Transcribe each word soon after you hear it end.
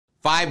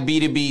5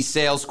 B2B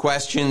sales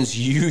questions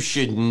you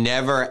should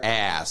never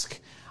ask.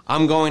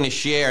 I'm going to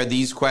share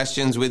these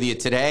questions with you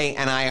today,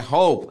 and I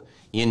hope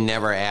you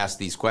never ask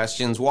these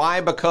questions.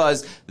 Why?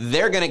 Because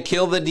they're going to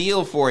kill the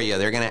deal for you.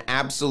 They're going to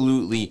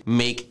absolutely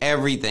make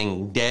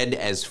everything dead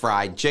as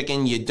fried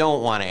chicken. You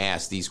don't want to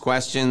ask these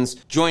questions.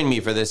 Join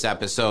me for this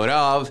episode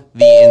of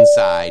The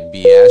Inside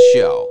BS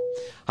Show.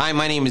 Hi,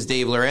 my name is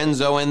Dave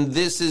Lorenzo, and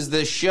this is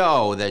the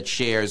show that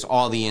shares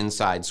all the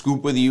inside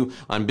scoop with you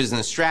on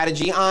business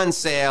strategy, on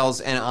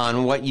sales, and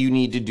on what you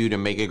need to do to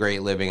make a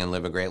great living and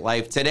live a great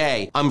life.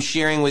 Today, I'm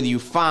sharing with you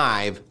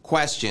 5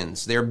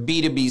 questions. They're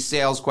B2B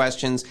sales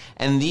questions,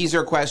 and these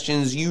are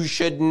questions you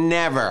should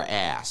never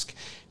ask.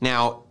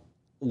 Now,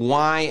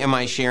 why am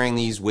I sharing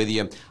these with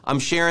you? I'm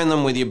sharing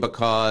them with you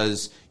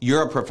because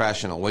you're a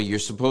professional. Well, you're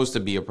supposed to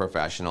be a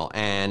professional,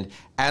 and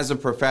as a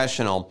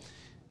professional,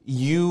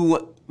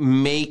 you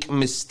make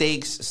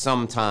mistakes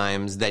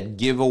sometimes that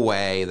give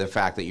away the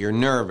fact that you're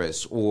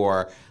nervous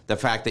or the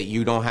fact that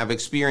you don't have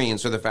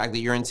experience or the fact that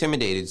you're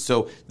intimidated.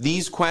 So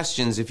these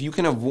questions, if you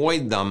can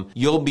avoid them,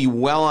 you'll be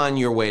well on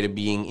your way to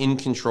being in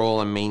control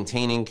and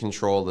maintaining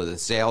control of the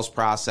sales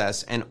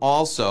process. And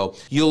also,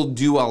 you'll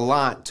do a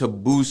lot to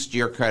boost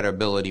your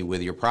credibility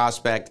with your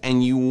prospect,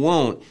 and you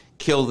won't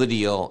kill the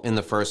deal in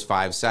the first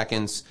 5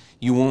 seconds.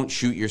 You won't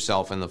shoot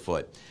yourself in the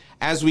foot.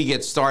 As we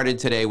get started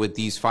today with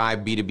these 5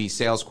 B2B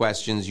sales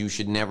questions you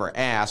should never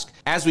ask,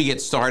 as we get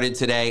started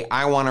today,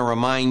 I want to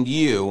remind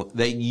you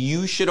that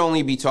you should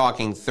only be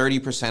talking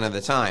 30% of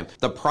the time.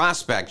 The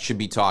prospect should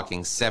be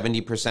talking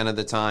 70% of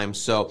the time.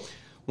 So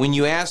when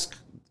you ask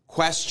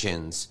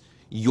questions,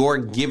 you're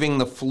giving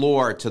the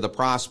floor to the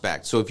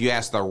prospect. So if you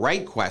ask the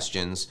right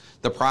questions,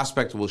 the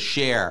prospect will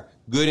share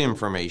good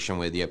information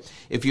with you.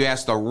 If you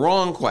ask the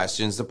wrong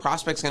questions, the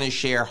prospect's going to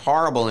share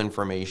horrible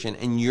information,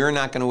 and you're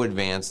not going to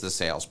advance the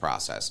sales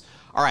process.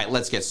 All right,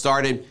 let's get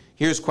started.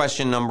 Here's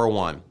question number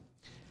 1.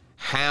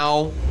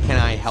 How can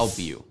I help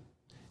you?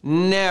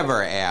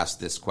 Never ask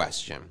this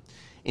question.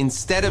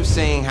 Instead of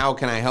saying, how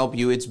can I help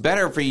you, it's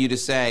better for you to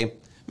say,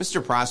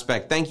 Mr.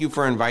 Prospect, thank you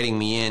for inviting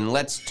me in.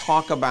 Let's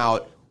talk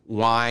about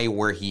why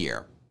we're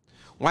here.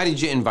 Why did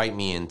you invite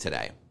me in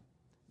today?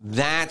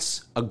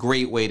 That's a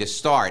great way to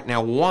start.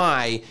 Now,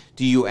 why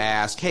do you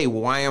ask, hey,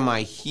 why am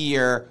I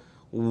here?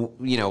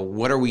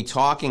 What are we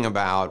talking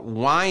about?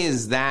 Why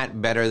is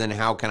that better than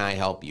how can I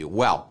help you?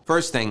 Well,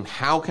 first thing,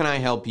 how can I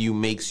help you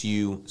makes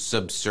you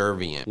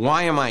subservient.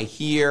 Why am I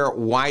here?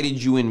 Why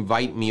did you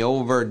invite me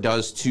over?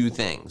 Does 2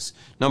 things.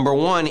 Number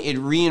 1, it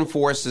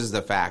reinforces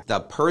the fact the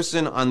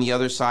person on the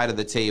other side of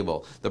the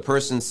table, the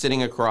person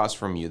sitting across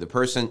from you, the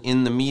person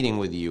in the meeting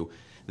with you,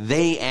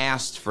 they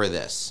asked for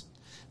this.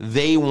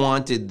 They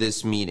wanted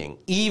this meeting.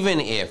 Even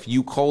if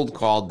you cold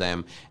called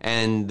them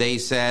and they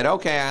said,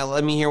 okay,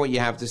 let me hear what you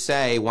have to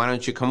say. Why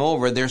don't you come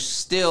over? They're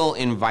still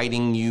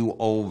inviting you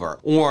over.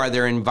 Or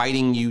they're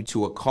inviting you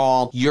to a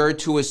call. You're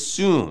to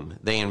assume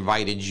they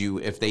invited you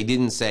if they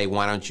didn't say,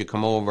 why don't you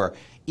come over?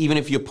 Even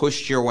if you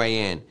pushed your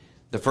way in.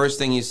 The first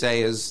thing you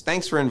say is,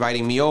 thanks for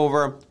inviting me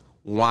over.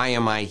 Why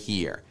am I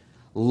here?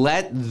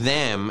 Let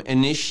them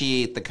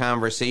initiate the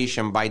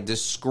conversation by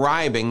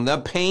describing the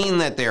pain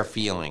that they're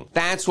feeling.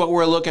 That's what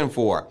we're looking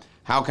for.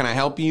 How can I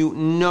help you?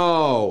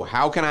 No.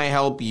 How can I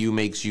help you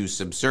makes you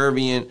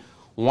subservient.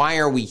 Why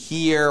are we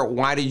here?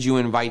 Why did you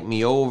invite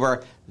me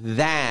over?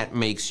 That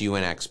makes you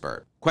an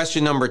expert.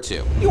 Question number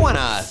 2. You want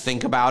to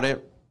think about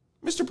it?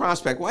 Mr.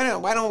 Prospect, why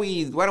don't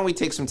we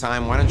take some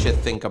time? Why don't you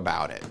think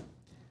about it?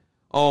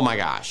 Oh my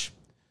gosh.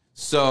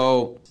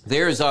 So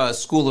there's a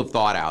school of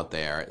thought out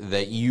there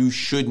that you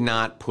should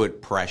not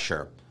put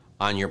pressure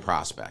on your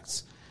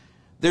prospects.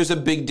 There's a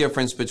big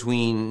difference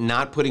between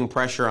not putting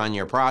pressure on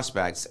your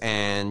prospects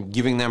and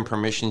giving them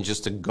permission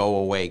just to go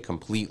away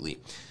completely.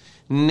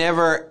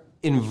 Never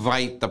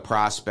invite the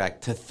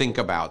prospect to think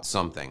about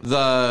something.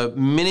 The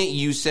minute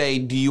you say,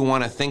 do you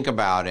want to think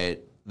about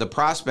it, the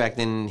prospect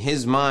in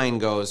his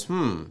mind goes,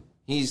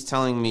 he's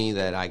telling me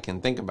that I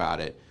can think about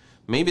it.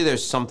 Maybe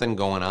there's something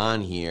going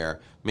on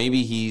here.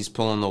 Maybe he's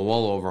pulling the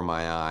wool over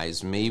my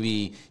eyes.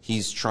 Maybe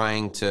he's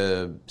trying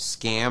to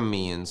scam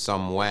me in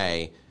some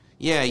way.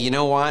 Yeah, you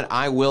know what?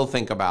 I will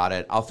think about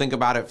it. I'll think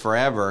about it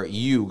forever.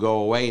 You go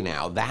away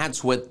now.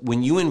 That's what,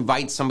 when you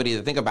invite somebody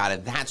to think about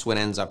it, that's what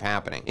ends up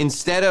happening.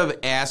 Instead of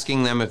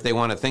asking them if they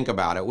want to think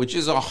about it, which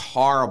is a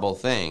horrible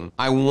thing,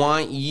 I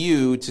want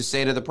you to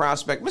say to the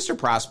prospect, Mr.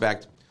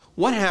 Prospect,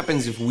 what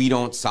happens if we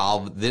don't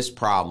solve this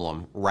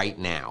problem right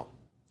now?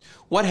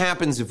 What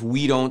happens if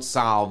we don't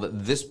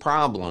solve this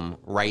problem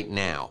right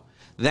now?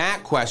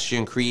 That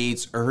question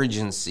creates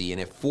urgency,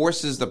 and it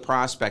forces the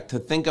prospect to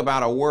think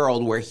about a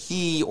world where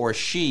he or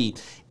she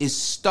is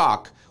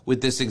stuck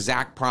with this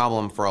exact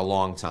problem for a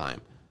long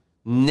time.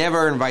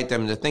 Never invite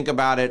them to think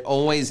about it.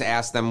 Always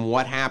ask them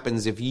what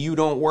happens if you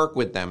don't work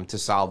with them to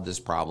solve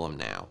this problem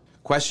now.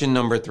 Question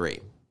number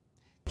 3.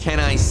 Can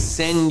I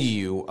send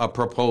you a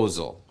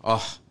proposal?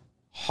 Ugh,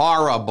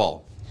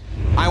 horrible.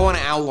 I want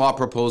to outlaw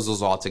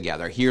proposals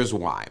altogether. Here's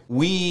why.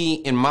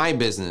 We, in my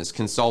business,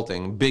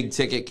 consulting, big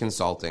ticket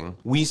consulting,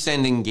 we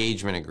send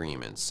engagement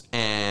agreements.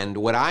 And And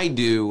what I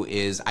do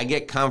is I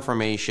get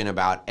confirmation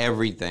about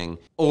everything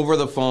over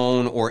the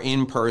phone or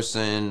in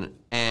person,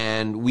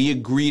 and we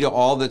agree to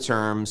all the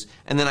terms,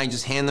 and then I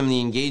just hand them the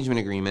engagement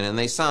agreement and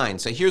they sign.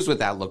 So here's what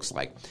that looks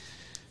like.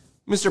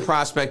 Mr.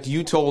 Prospect,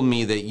 you told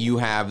me that you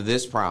have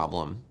this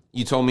problem.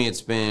 You told me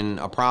it's been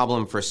a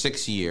problem for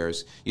 6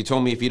 years. You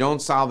told me if you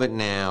don't solve it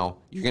now,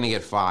 you're going to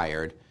get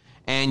fired.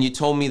 And you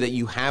told me that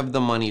you have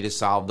the money to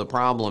solve the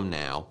problem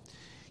now.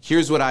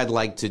 Here's what I'd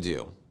like to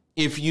do.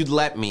 If you'd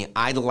let me,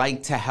 I'd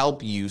like to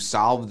help you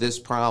solve this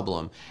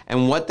problem.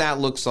 And what that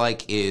looks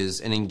like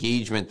is an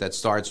engagement that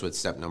starts with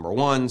step number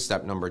 1,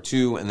 step number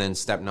 2, and then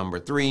step number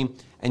 3,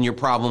 and your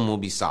problem will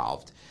be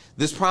solved.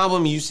 This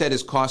problem you said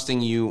is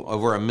costing you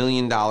over $1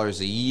 million a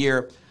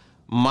year.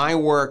 My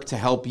work to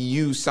help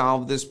you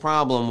solve this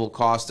problem will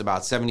cost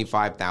about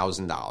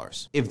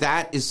 $75,000. If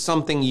that is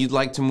something you'd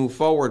like to move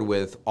forward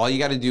with, all you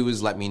got to do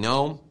is let me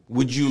know.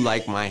 Would you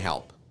like my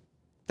help?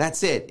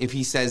 That's it. If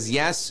he says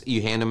yes,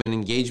 you hand him an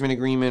engagement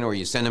agreement or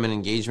you send him an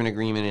engagement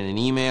agreement in an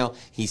email,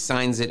 he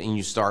signs it and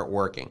you start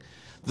working.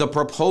 The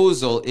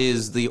proposal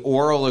is the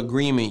oral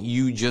agreement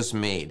you just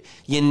made.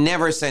 You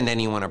never send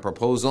anyone a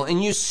proposal,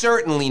 and you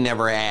certainly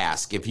never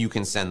ask if you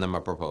can send them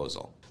a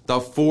proposal.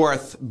 The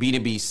fourth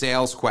B2B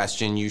sales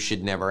question you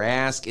should never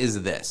ask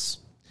is this.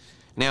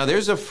 Now,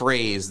 there's a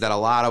phrase that a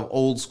lot of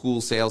old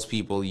school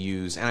salespeople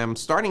use, and I'm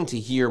starting to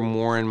hear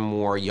more and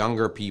more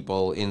younger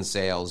people in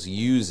sales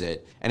use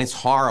it, and it's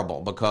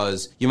horrible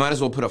because you might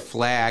as well put a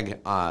flag,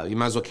 you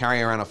might as well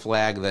carry around a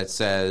flag that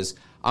says,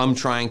 I'm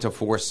trying to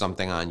force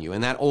something on you.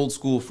 And that old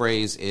school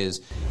phrase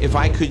is, if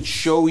I could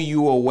show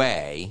you a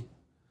way,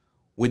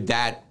 would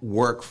that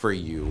work for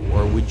you,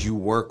 or would you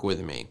work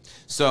with me?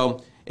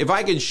 So if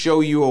I could show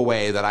you a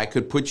way that I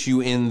could put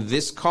you in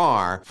this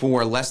car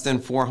for less than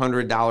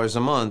 $400 a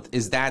month,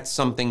 is that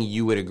something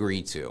you would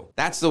agree to?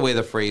 That's the way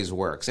the phrase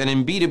works. And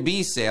in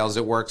B2B sales,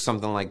 it works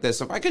something like this.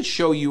 If I could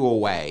show you a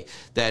way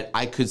that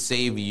I could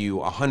save you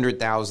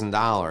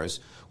 $100,000,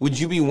 would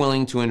you be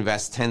willing to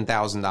invest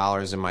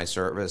 $10,000 in my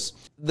service?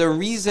 The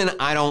reason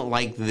I don't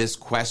like this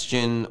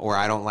question, or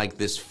I don't like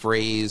this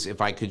phrase, if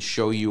I could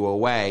show you a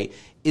way,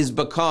 is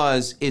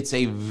because it's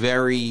a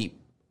very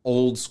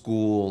old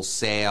school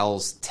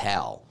sales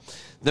tell.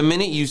 The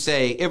minute you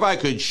say, if I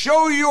could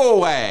show you a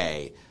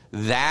way,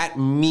 that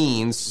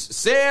means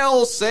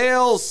sales,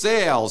 sales,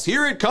 sales.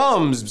 Here it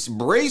comes.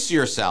 Brace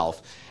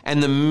yourself.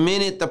 And the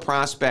minute the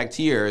prospect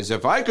hears,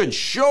 if I could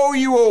show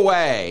you a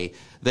way,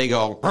 they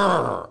go,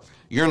 "Brr,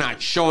 you're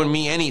not showing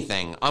me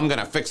anything. I'm going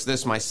to fix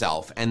this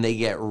myself." And they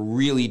get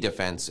really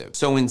defensive.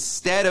 So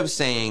instead of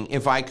saying,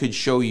 if I could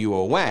show you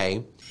a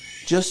way,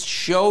 just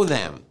show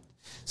them.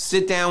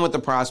 Sit down with the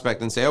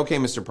prospect and say, okay,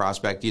 Mr.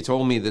 Prospect, you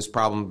told me this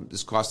problem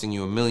is costing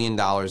you $1 million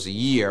a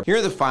year. Here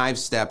are the 5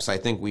 steps I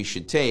think we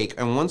should take.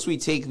 And once we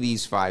take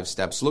these 5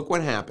 steps, look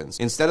what happens.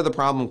 Instead of the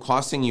problem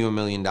costing you $1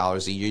 million a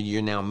year,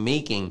 you're now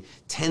making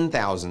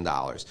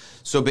 $10,000.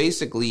 So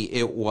basically,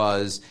 it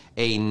was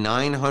a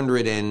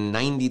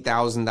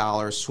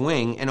 $990,000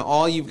 swing. And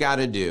all you've got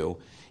to do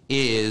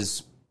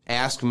is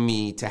ask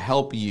me to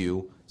help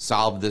you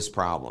solve this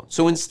problem.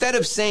 So instead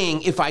of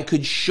saying, if I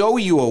could show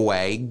you a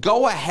way,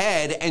 go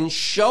ahead and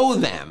show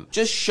them.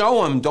 Just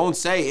show them. Don't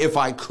say, if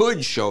I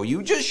could show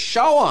you. Just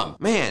show them.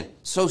 Man,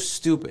 so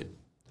stupid.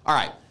 All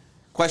right,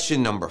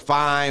 question number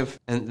 5,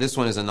 and this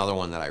one is another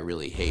one that I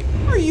really hate.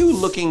 Are you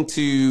looking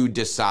to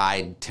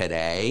decide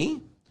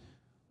today?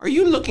 Are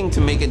you looking to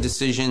make a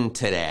decision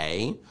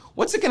today?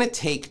 What's it going to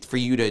take for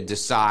you to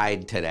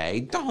decide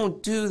today?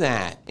 Don't do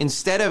that.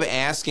 Instead of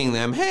asking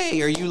them,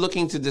 hey, are you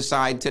looking to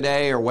decide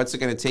today, or what's it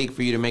going to take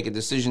for you to make a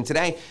decision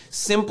today,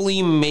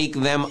 simply make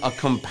them a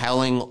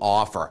compelling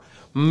offer.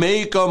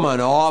 Make them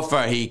an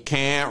offer he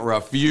can't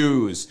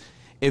refuse.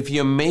 If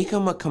you make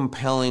them a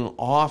compelling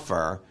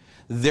offer,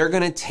 they're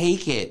going to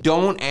take it.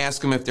 Don't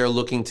ask them if they're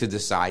looking to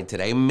decide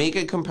today. Make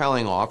a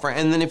compelling offer,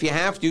 and then if you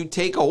have to,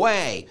 take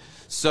away.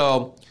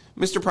 So,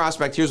 Mr.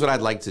 Prospect, here's what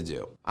I'd like to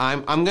do.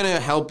 I'm going to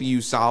help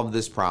you solve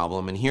this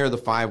problem, and here are the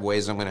 5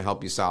 ways I'm going to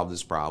help you solve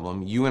this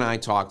problem. You and I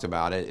talked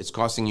about it. It's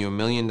costing you $1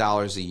 million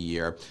a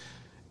year.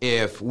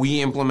 If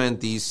we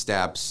implement these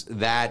steps,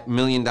 that $1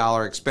 million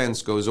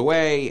expense goes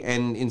away,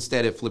 and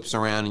instead it flips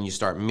around and you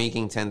start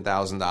making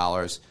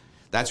 $10,000.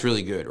 That's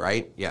really good,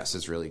 right? Yes,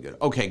 it's really good.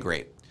 Okay,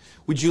 great.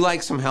 Would you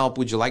like some help?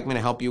 Would you like me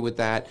to help you with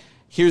that?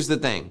 Here's the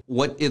thing.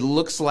 What it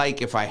looks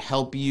like if I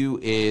help you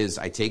is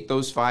I take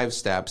those 5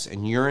 steps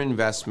and your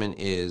investment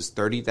is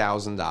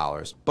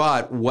 $30,000.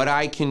 But what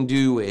I can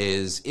do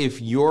is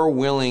if you're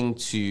willing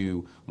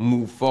to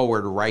move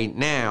forward right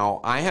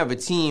now, I have a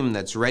team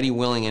that's ready,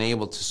 willing, and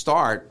able to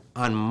start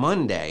on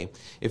Monday.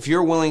 If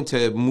you're willing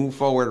to move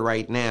forward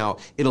right now,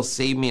 it'll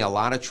save me a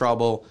lot of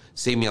trouble,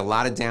 save me a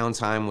lot of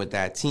downtime with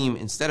that team.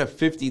 Instead of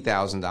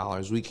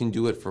 $50,000, we can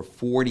do it for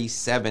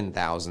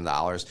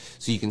 $47,000.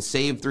 So you can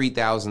save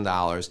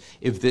 $3,000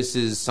 if this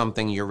is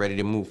something you're ready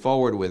to move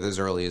forward with as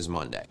early as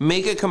Monday.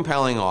 Make a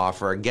compelling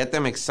offer, get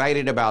them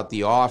excited about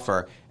the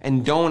offer,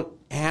 and don't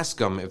ask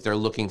them if they're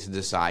looking to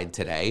decide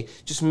today.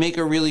 Just make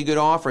a really good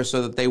offer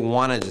so that they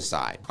want to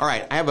decide. All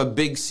right, I have a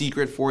big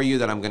secret for you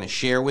that I'm going to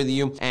share with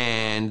you,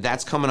 and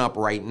that's coming up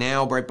right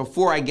now. But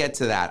before I get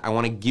to that, I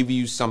want to give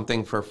you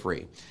something for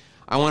free.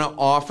 I want to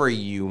offer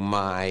you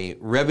my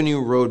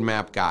revenue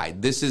roadmap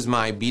guide. This is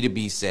my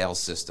B2B sales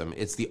system.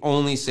 It's the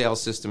only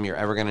sales system you're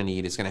ever going to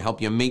need. It's going to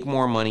help you make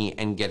more money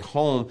and get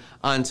home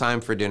on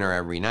time for dinner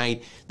every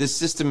night. This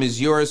system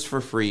is yours for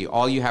free.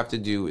 All you have to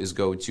do is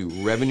go to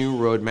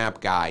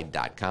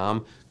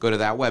revenueroadmapguide.com. Go to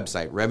that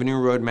website,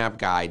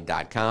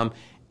 revenueroadmapguide.com.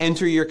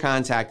 Enter your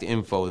contact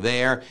info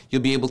there.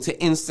 You'll be able to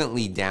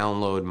instantly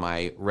download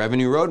my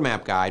Revenue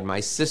Roadmap Guide, my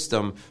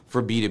system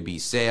for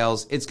B2B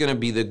sales. It's going to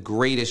be the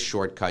greatest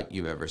shortcut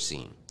you've ever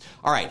seen.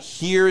 All right,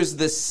 here's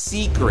the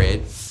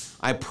secret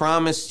I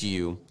promised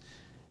you,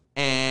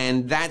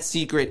 and that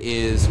secret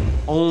is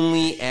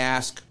only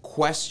ask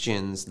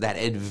questions that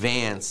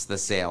advance the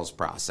sales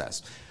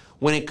process.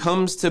 When it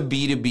comes to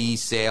B2B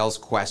sales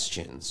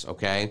questions,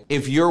 okay,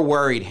 if you're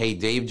worried, hey,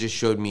 Dave just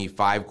showed me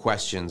 5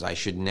 questions I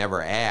should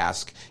never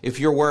ask, if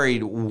you're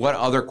worried what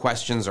other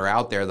questions are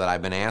out there that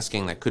I've been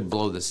asking that could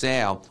blow the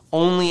sale,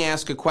 only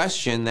ask a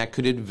question that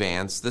could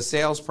advance the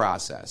sales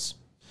process.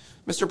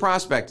 Mr.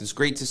 Prospect, it's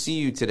great to see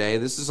you today.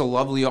 This is a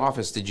lovely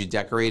office. Did you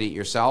decorate it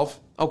yourself?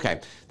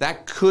 Okay,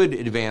 that could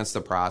advance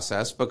the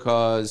process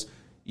because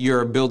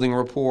you're building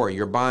rapport,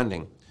 you're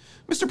bonding.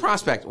 Mr.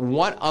 Prospect,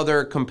 what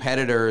other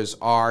competitors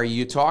are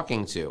you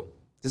talking to?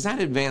 Does that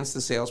advance the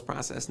sales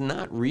process?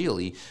 Not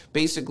really.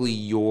 Basically,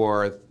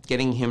 you're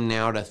getting him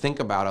now to think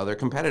about other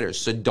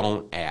competitors, so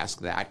don't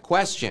ask that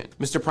question.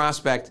 Mr.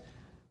 Prospect,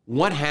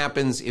 what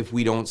happens if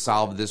we don't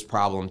solve this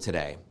problem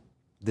today?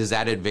 Does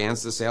that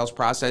advance the sales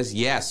process?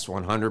 Yes,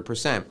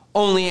 100%.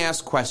 Only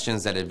ask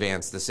questions that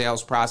advance the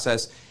sales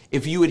process.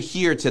 If you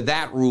adhere to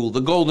that rule, the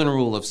golden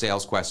rule of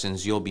sales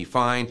questions, you'll be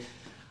fine.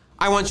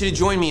 I want you to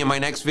join me in my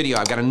next video.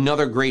 I've got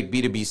another great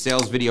B2B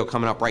sales video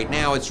coming up right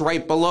now. It's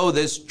right below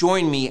this.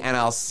 Join me and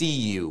I'll see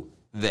you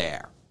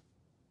there.